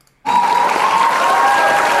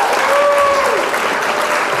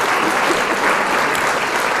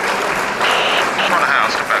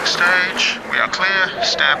clear,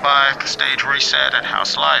 stand by, stage reset and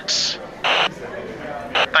house lights.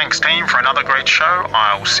 Thanks team for another great show.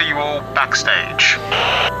 I'll see you all backstage.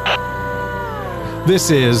 This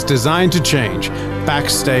is Designed to Change,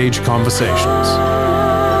 Backstage Conversations.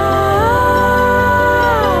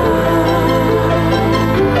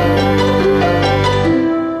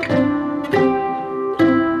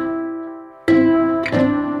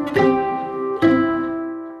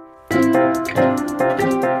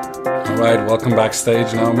 Welcome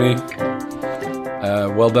backstage, Naomi.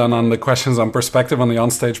 Well done on the questions on perspective on the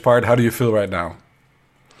onstage part. How do you feel right now?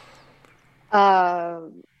 A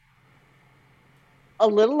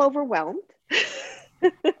little overwhelmed.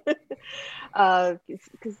 Because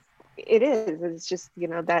it's just,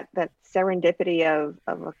 that serendipity of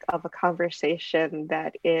a conversation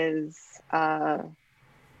that is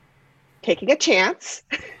taking a chance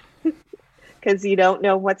because you don't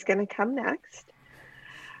know what's going to come next.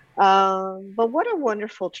 But what a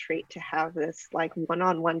wonderful treat to have this like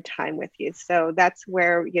one-on-one time with you. So that's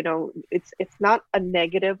where, it's not a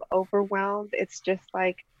negative overwhelm. It's just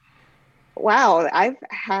like, wow, I've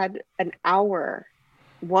had an hour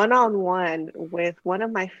one-on-one with one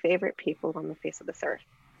of my favorite people on the face of this earth.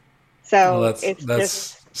 So well, that's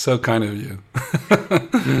just so kind of you.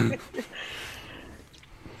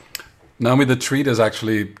 Naomi, the treat is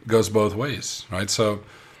actually goes both ways, right? So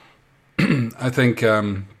I think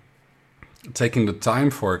taking the time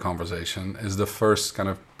for a conversation is the first kind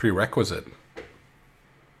of prerequisite.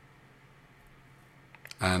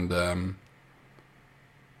 And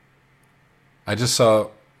I just saw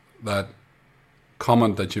that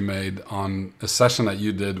comment that you made on a session that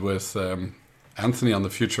you did with Anthony on the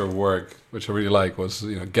future of work, which I really like, was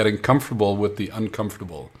getting comfortable with the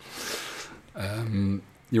uncomfortable.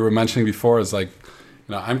 You were mentioning before is like,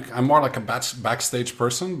 I'm more like a backstage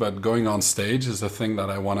person, but going on stage is the thing that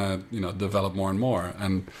I want to develop more and more.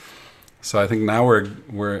 And so I think now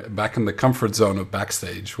we're back in the comfort zone of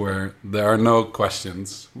backstage, where there are no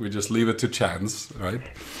questions. We just leave it to chance, right?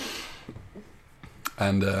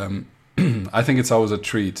 And I think it's always a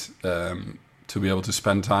treat to be able to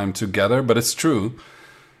spend time together. But it's true.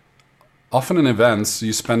 Often in events,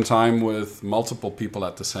 you spend time with multiple people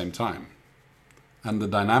at the same time. And the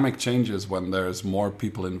dynamic changes when there's more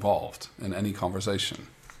people involved in any conversation,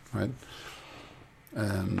 right?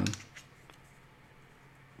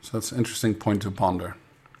 So that's an interesting point to ponder.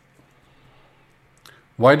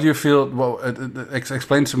 Why do you feel,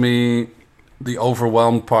 explain to me the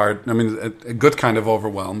overwhelmed part. I mean, a good kind of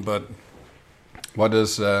overwhelm, but what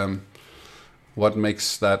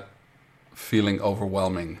makes that feeling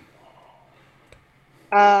overwhelming?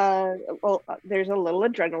 Well, there's a little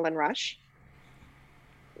adrenaline rush.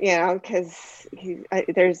 Because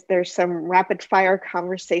there's some rapid fire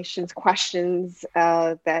conversations, questions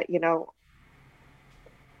that,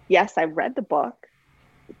 yes, I read the book.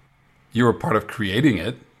 You were part of creating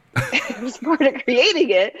it. I was part of creating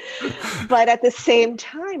it. But at the same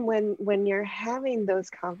time, when you're having those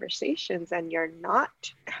conversations and you're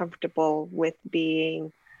not comfortable with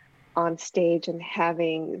being on stage and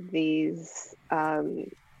having these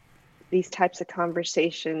types of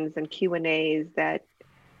conversations and Q&As that,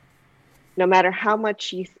 no matter how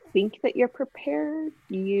much you think that you're prepared,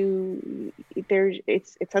 it's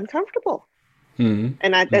uncomfortable, and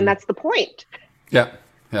that's the point. Yeah.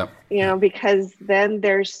 Because then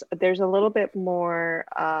there's a little bit more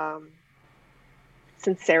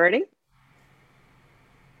sincerity.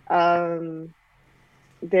 It's a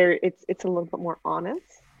little bit more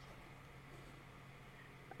honest.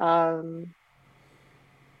 I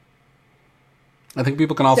think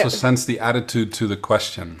people can also sense the attitude to the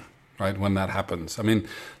question. Right, when that happens. I mean,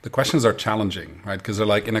 the questions are challenging, right? Because they're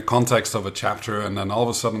like in a context of a chapter, and then all of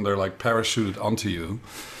a sudden they're like parachuted onto you.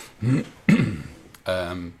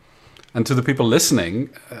 And to the people listening,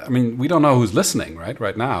 I mean, we don't know who's listening, right?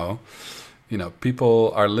 Right now,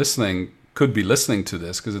 people are listening, could be listening to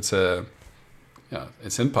this because it's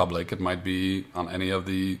in public. It might be on any of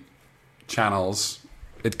the channels.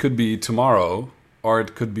 It could be tomorrow, or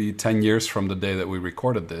it could be 10 years from the day that we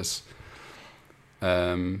recorded this.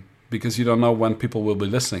 Because you don't know when people will be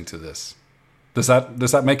listening to this. Does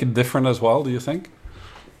that make it different as well, do you think?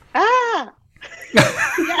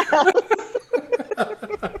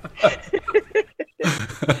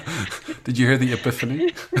 Did you hear the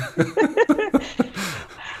epiphany?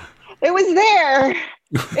 It was there.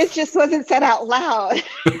 It just wasn't said out loud.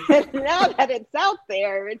 And now that it's out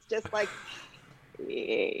there, it's just like,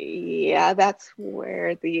 yeah, that's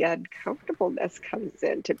where the uncomfortableness comes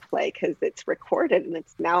into play, because it's recorded and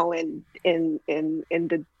it's now in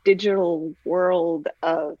the digital world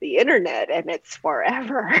of the internet, and it's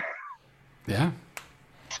forever. Yeah.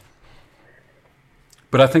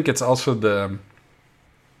 But I think it's also the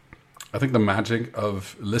magic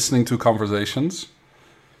of listening to conversations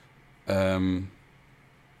can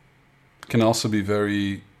also be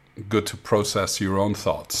very good to process your own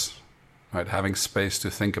thoughts, right? Having space to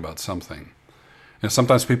think about something. And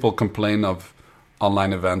sometimes people complain of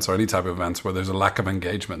online events or any type of events where there's a lack of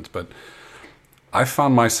engagement, but I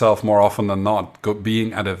found myself more often than not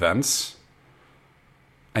being at events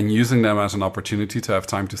and using them as an opportunity to have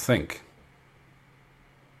time to think.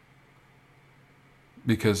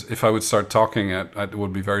 Because if I would start talking, it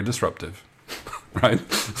would be very disruptive, right?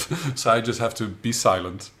 So I just have to be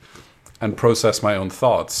silent and process my own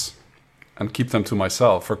thoughts and keep them to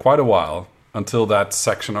myself for quite a while until that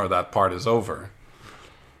section or that part is over.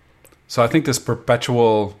 So I think this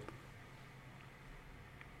perpetual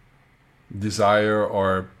desire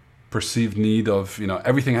or perceived need of,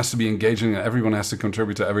 everything has to be engaging and everyone has to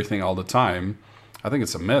contribute to everything all the time, I think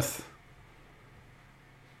it's a myth.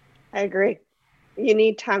 I agree. You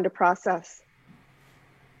need time to process.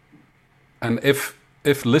 And if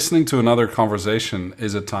listening to another conversation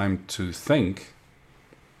is a time to think,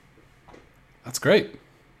 that's great,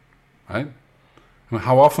 right? I mean,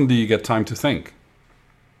 how often do you get time to think?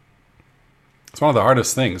 It's one of the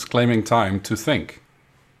hardest things, claiming time to think,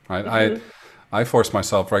 right? Mm-hmm. I force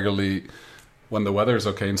myself regularly, when the weather is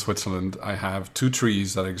okay in Switzerland, I have 2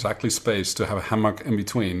 trees that are exactly spaced to have a hammock in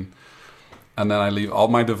between. And then I leave all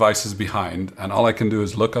my devices behind, and all I can do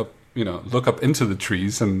is look up into the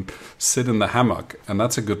trees and sit in the hammock, and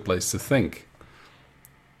that's a good place to think.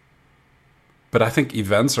 But I think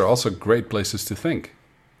events are also great places to think.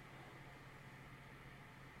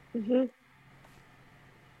 Mm-hmm.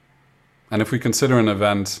 And if we consider an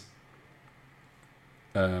event,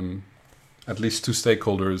 at least 2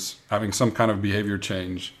 stakeholders having some kind of behavior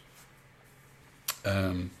change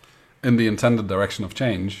in the intended direction of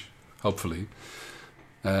change, hopefully,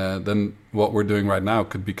 then what we're doing right now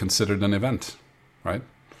could be considered an event, right?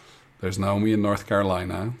 There's Naomi in North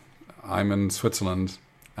Carolina, I'm in Switzerland,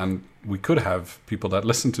 and we could have people that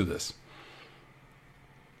listen to this.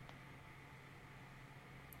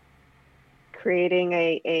 Creating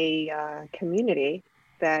a community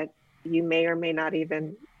that you may or may not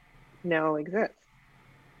even know exists.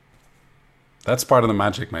 That's part of the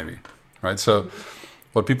magic, maybe, right? So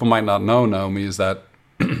what people might not know, Naomi, is that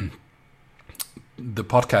the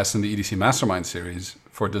podcast in the EDC MasterMind series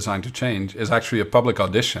for Design to Change is actually a public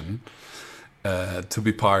audition to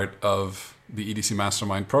be part of the EDC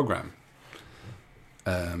MasterMind program.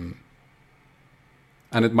 And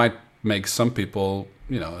it might make some people,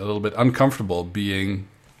 a little bit uncomfortable being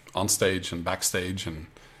on stage and backstage and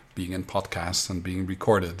being in podcasts and being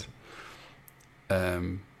recorded.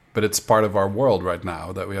 But it's part of our world right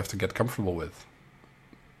now that we have to get comfortable with.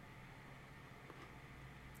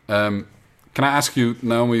 Can I ask you,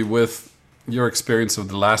 Naomi, with your experience of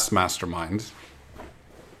the last MasterMind,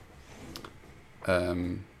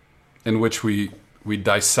 in which we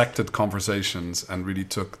dissected conversations and really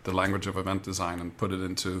took the language of event design and put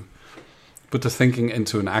the thinking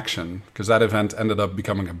into an action, because that event ended up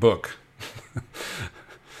becoming a book,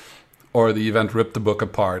 or the event ripped the book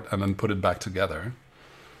apart and then put it back together.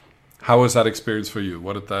 How was that experience for you?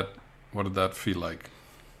 What did that feel like?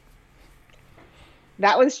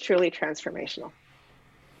 That was truly transformational.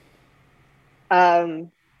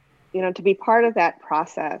 To be part of that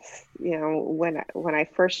process, when I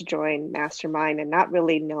first joined MasterMind and not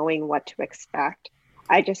really knowing what to expect,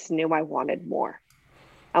 I just knew I wanted more.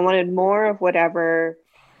 I wanted more of whatever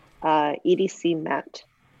EDC meant,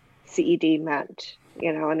 CED meant,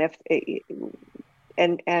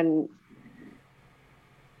 and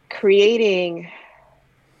creating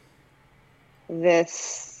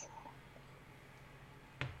this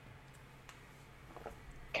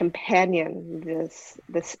companion, this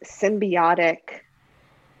symbiotic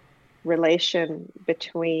relation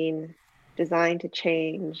between Design to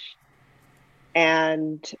Change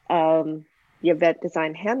and the Event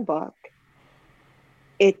Design Handbook,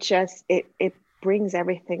 it brings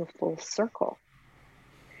everything full circle.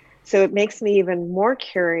 So it makes me even more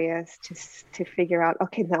curious to figure out,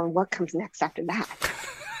 okay, now what comes next after that?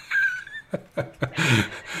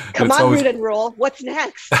 Come on, Ruud and Roll. What's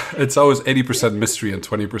next? It's always 80% mystery and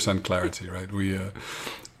 20% clarity, right?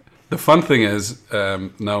 The fun thing is,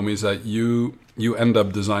 Naomi, is that you end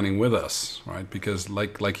up designing with us, right? Because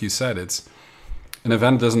like you said, an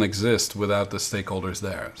event doesn't exist without the stakeholders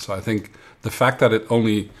there. So I think the fact that it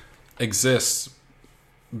only exists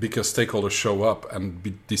because stakeholders show up and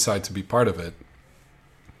decide to be part of it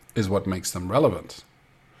is what makes them relevant.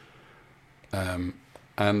 And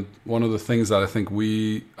And one of the things that I think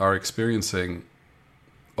we are experiencing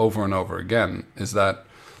over and over again is that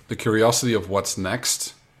the curiosity of what's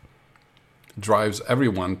next drives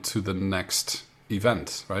everyone to the next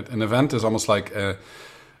event, right? An event is almost like a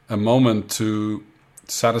moment to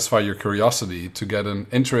satisfy your curiosity, to get an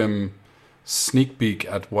interim sneak peek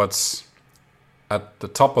at what's at the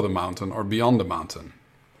top of the mountain or beyond the mountain.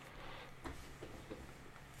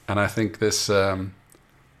 And I think this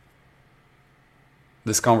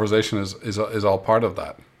this conversation is all part of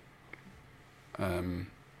that.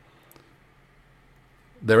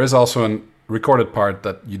 There is also a recorded part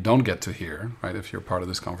that you don't get to hear, right, if you're part of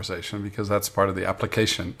this conversation, because that's part of the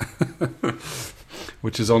application,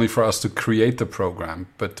 which is only for us to create the program.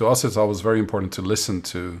 But to us, it's always very important to listen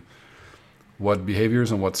to what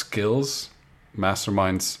behaviors and what skills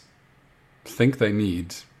masterminds think they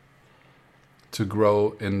need to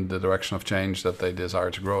grow in the direction of change that they desire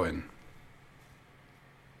to grow in.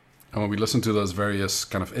 And when we listen to those various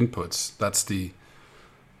kind of inputs, that's the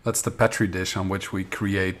petri dish on which we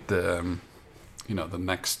create the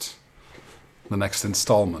next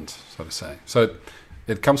installment, so to say. So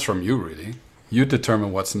it comes from you, really. You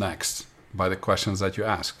determine what's next by the questions that you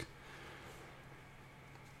ask.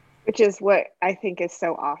 Which is what I think is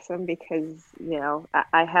so awesome, because,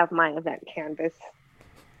 I have my event canvas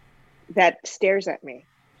that stares at me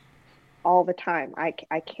all the time.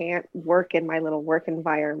 I can't work in my little work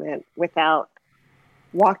environment without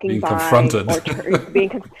walking being by confronted.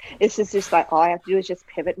 It's just like, all I have to do is just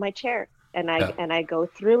pivot my chair, and I go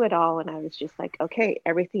through it all, and I was just like, okay,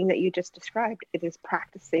 everything that you just described, it is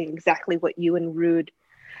practicing exactly what you and Ruud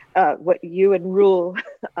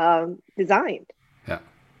designed. Yeah.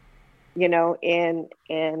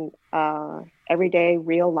 In everyday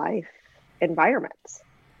real life environments.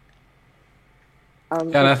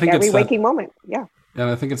 And I think every it's waking moment. Yeah. And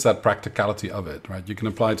I think it's that practicality of it, right? You can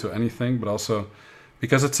apply it to anything, but also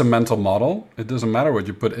because it's a mental model, it doesn't matter what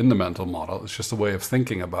you put in the mental model. It's just a way of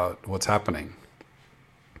thinking about what's happening.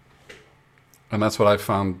 And that's what I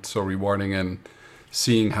found so rewarding in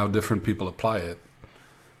seeing how different people apply it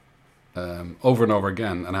over and over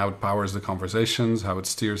again, and how it powers the conversations, how it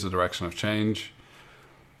steers the direction of change.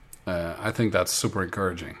 I think that's super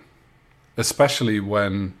encouraging, especially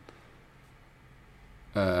when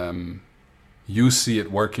you see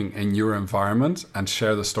it working in your environment and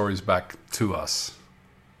share the stories back to us,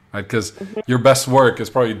 right? Because your best work is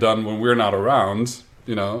probably done when we're not around,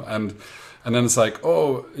 and then it's like,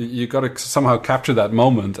 oh, you got to somehow capture that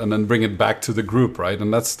moment and then bring it back to the group, right?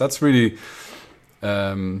 And that's really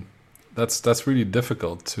that's really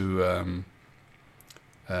difficult to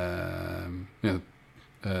kind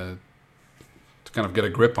of get a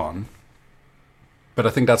grip on. But I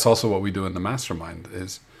think that's also what we do in the Mastermind,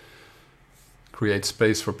 is create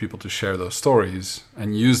space for people to share those stories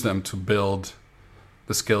and use them to build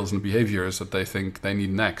the skills and behaviors that they think they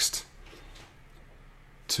need next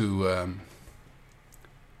to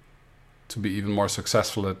be even more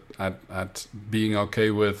successful at being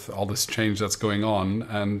okay with all this change that's going on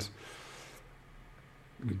and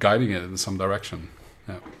guiding it in some direction.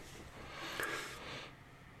 Yeah.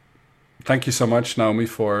 Thank you so much, Naomi,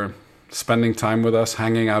 for spending time with us,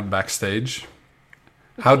 hanging out backstage.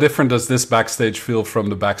 How different does this backstage feel from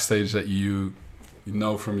the backstage that you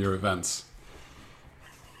know from your events?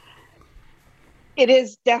 It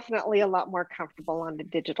is definitely a lot more comfortable on the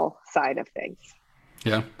digital side of things.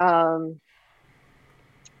 Yeah.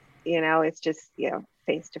 It's just,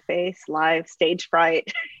 face to face, live, stage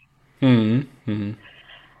fright. Mm-hmm.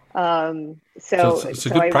 Mm-hmm. So it's a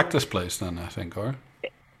good practice place then, I think, or?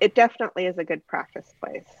 It definitely is a good practice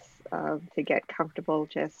place to get comfortable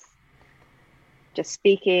just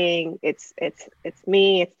speaking. It's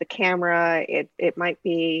me, it's the camera. It might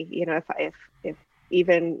be, if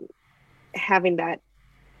even having that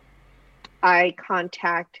eye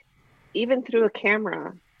contact, even through a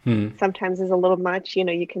camera, sometimes is a little much.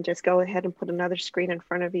 You can just go ahead and put another screen in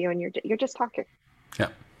front of you, and you're just talking. Yeah.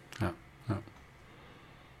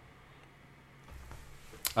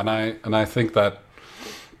 And I think that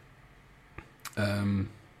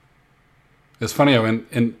it's funny how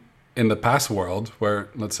in the past world, where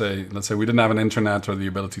let's say we didn't have an internet or the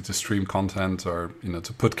ability to stream content or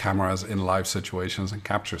to put cameras in live situations and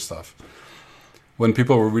capture stuff, when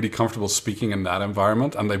people were really comfortable speaking in that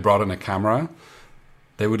environment and they brought in a camera,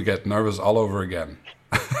 they would get nervous all over again.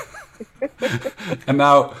 And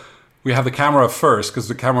now we have the camera first because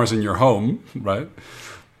the camera's in your home, right?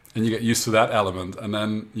 And you get used to that element, and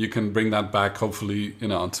then you can bring that back, hopefully,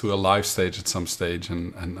 onto a live stage at some stage,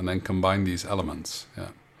 and then combine these elements. Yeah,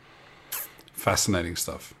 fascinating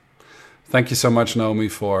stuff. Thank you so much, Naomi,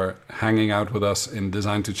 for hanging out with us in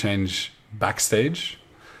Design to Change Backstage.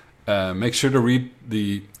 Make sure to read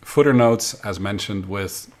the footer notes, as mentioned,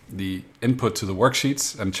 with the input to the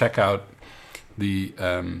worksheets, and check out the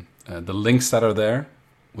links that are there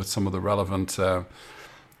with some of the relevant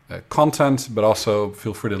content, but also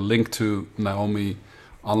feel free to link to Naomi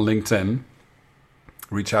on LinkedIn.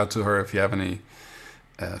 Reach out to her if you have any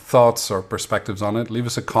thoughts or perspectives on it. Leave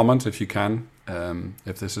us a comment if you can,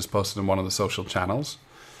 if this is posted in one of the social channels.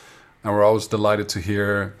 And we're always delighted to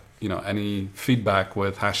hear any feedback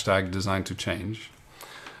with #DesignToChange.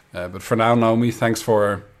 But for now, Naomi, thanks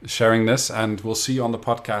for sharing this, and we'll see you on the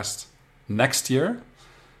podcast next year.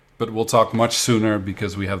 But we'll talk much sooner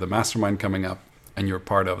because we have the MasterMind coming up, and you're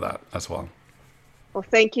part of that as well. Well,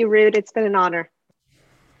 thank you, Ruud. It's been an honor.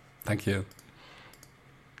 Thank you.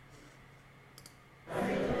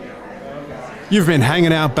 You've been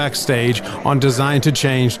hanging out backstage on Design to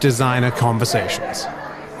Change Designer Conversations.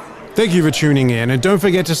 Thank you for tuning in, and don't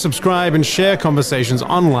forget to subscribe and share conversations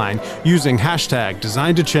online using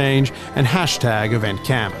 #DesignToChange and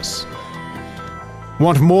 #EventCanvas.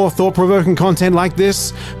 Want more thought-provoking content like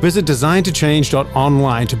this? Visit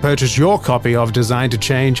designtochange.online to purchase your copy of Design to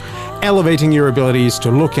Change, elevating your abilities to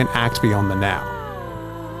look and act beyond the now.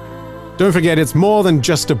 Don't forget, it's more than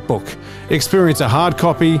just a book. Experience a hard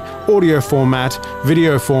copy, audio format,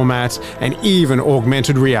 video format, and even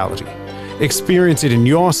augmented reality. Experience it in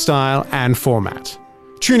your style and format.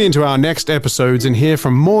 Tune into our next episodes and hear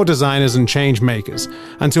from more designers and change makers.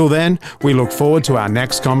 Until then, we look forward to our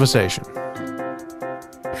next conversation.